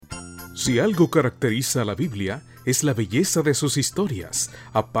Si algo caracteriza a la Biblia, es la belleza de sus historias,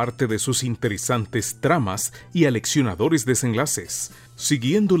 aparte de sus interesantes tramas y aleccionadores desenlaces,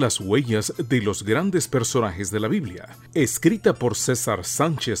 siguiendo las huellas de los grandes personajes de la Biblia, escrita por César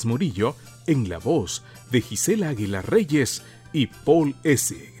Sánchez Murillo, en la voz de Gisela Aguilar Reyes y Paul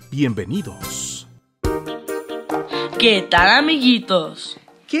S. Bienvenidos. ¿Qué tal, amiguitos?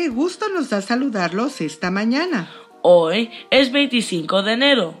 Qué gusto nos da saludarlos esta mañana. Hoy es 25 de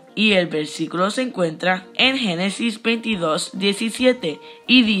enero y el versículo se encuentra en Génesis 22:17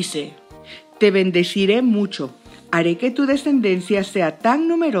 y dice: Te bendeciré mucho, haré que tu descendencia sea tan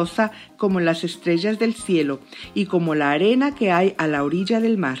numerosa como las estrellas del cielo y como la arena que hay a la orilla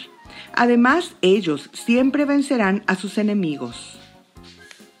del mar. Además, ellos siempre vencerán a sus enemigos.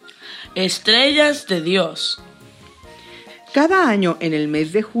 Estrellas de Dios. Cada año en el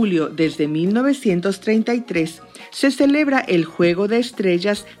mes de julio desde 1933 se celebra el Juego de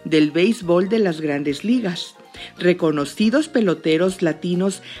Estrellas del béisbol de las Grandes Ligas. Reconocidos peloteros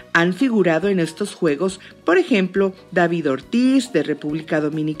latinos han figurado en estos juegos, por ejemplo, David Ortiz de República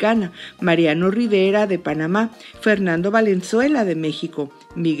Dominicana, Mariano Rivera de Panamá, Fernando Valenzuela de México,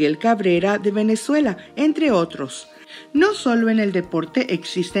 Miguel Cabrera de Venezuela, entre otros. No solo en el deporte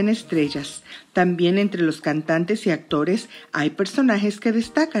existen estrellas, también entre los cantantes y actores hay personajes que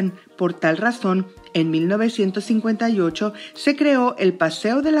destacan. Por tal razón, en 1958 se creó el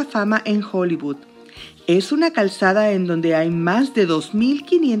Paseo de la Fama en Hollywood. Es una calzada en donde hay más de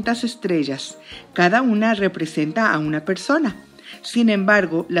 2.500 estrellas. Cada una representa a una persona. Sin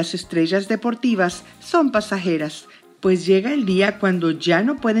embargo, las estrellas deportivas son pasajeras, pues llega el día cuando ya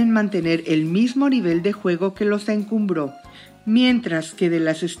no pueden mantener el mismo nivel de juego que los encumbró. Mientras que de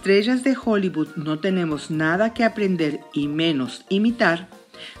las estrellas de Hollywood no tenemos nada que aprender y menos imitar,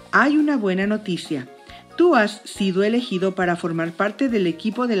 hay una buena noticia. Tú has sido elegido para formar parte del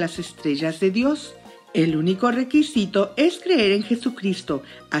equipo de las estrellas de Dios. El único requisito es creer en Jesucristo,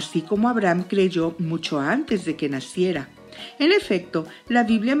 así como Abraham creyó mucho antes de que naciera. En efecto, la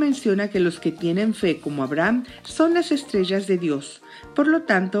Biblia menciona que los que tienen fe como Abraham son las estrellas de Dios. Por lo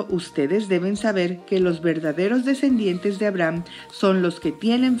tanto, ustedes deben saber que los verdaderos descendientes de Abraham son los que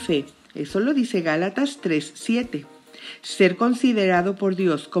tienen fe. Eso lo dice Gálatas 3:7. Ser considerado por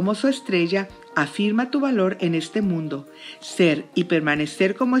Dios como su estrella afirma tu valor en este mundo. Ser y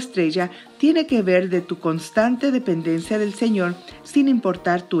permanecer como estrella tiene que ver de tu constante dependencia del Señor, sin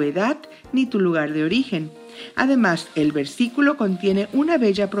importar tu edad ni tu lugar de origen. Además, el versículo contiene una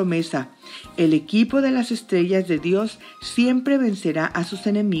bella promesa. El equipo de las estrellas de Dios siempre vencerá a sus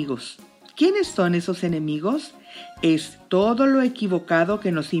enemigos. ¿Quiénes son esos enemigos? Es todo lo equivocado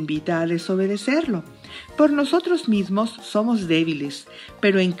que nos invita a desobedecerlo. Por nosotros mismos somos débiles,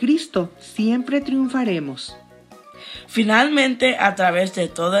 pero en Cristo siempre triunfaremos. Finalmente, a través de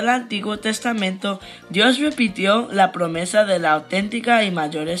todo el Antiguo Testamento, Dios repitió la promesa de la auténtica y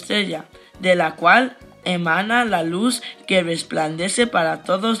mayor estrella, de la cual emana la luz que resplandece para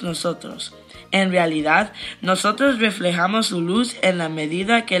todos nosotros. En realidad, nosotros reflejamos su luz en la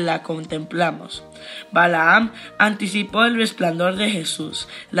medida que la contemplamos. Balaam anticipó el resplandor de Jesús,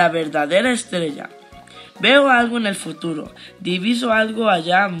 la verdadera estrella. Veo algo en el futuro, diviso algo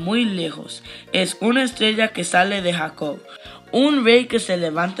allá muy lejos. Es una estrella que sale de Jacob, un rey que se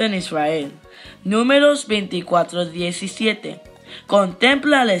levanta en Israel. Números 24:17.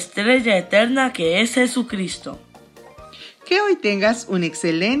 Contempla la estrella eterna que es Jesucristo. Que hoy tengas un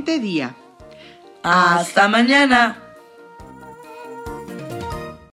excelente día. ¡Hasta mañana!